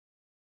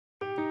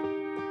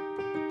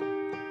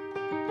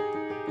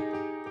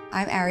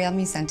I'm Ariel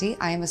Muscente.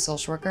 I am a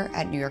social worker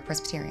at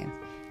New-York-Presbyterian.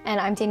 And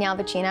I'm Danielle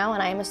Vicino,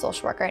 and I am a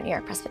social worker at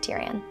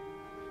York-Presbyterian.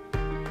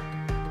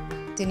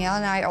 Danielle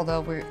and I,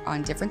 although we're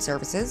on different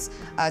services,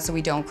 so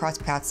we don't cross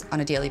paths on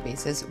a daily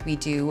basis, we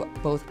do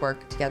both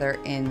work together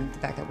in the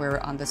fact that we're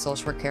on the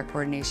Social Work Care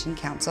Coordination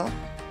Council.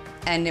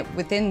 And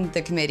within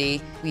the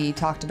committee, we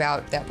talked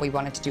about that we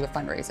wanted to do a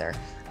fundraiser.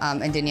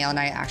 And Danielle and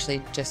I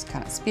actually just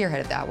kind of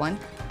spearheaded that one.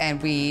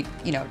 And we,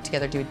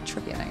 together do a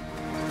trivia night.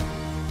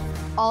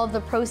 All of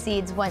the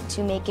proceeds went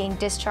to making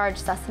discharge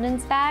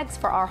sustenance bags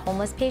for our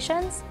homeless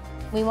patients.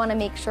 We want to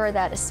make sure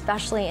that,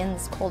 especially in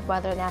this cold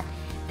weather, that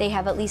they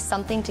have at least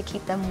something to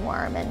keep them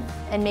warm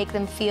and make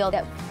them feel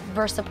that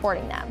we're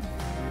supporting them.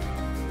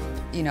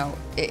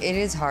 It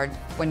is hard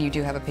when you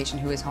do have a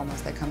patient who is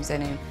homeless that comes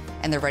in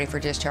and they're ready for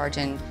discharge,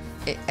 and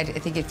I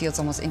think it feels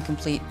almost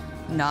incomplete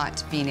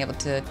not being able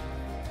to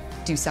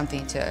do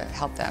something to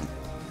help them.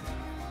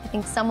 I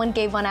think someone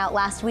gave one out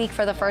last week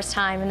for the first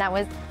time, and that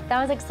was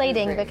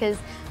exciting because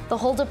the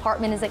whole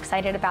department is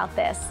excited about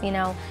this.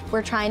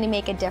 We're trying to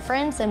make a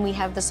difference, and we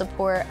have the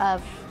support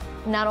of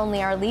not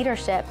only our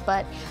leadership,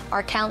 but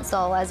our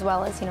council, as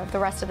well as the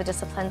rest of the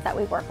disciplines that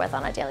we work with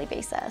on a daily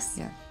basis.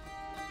 Yeah.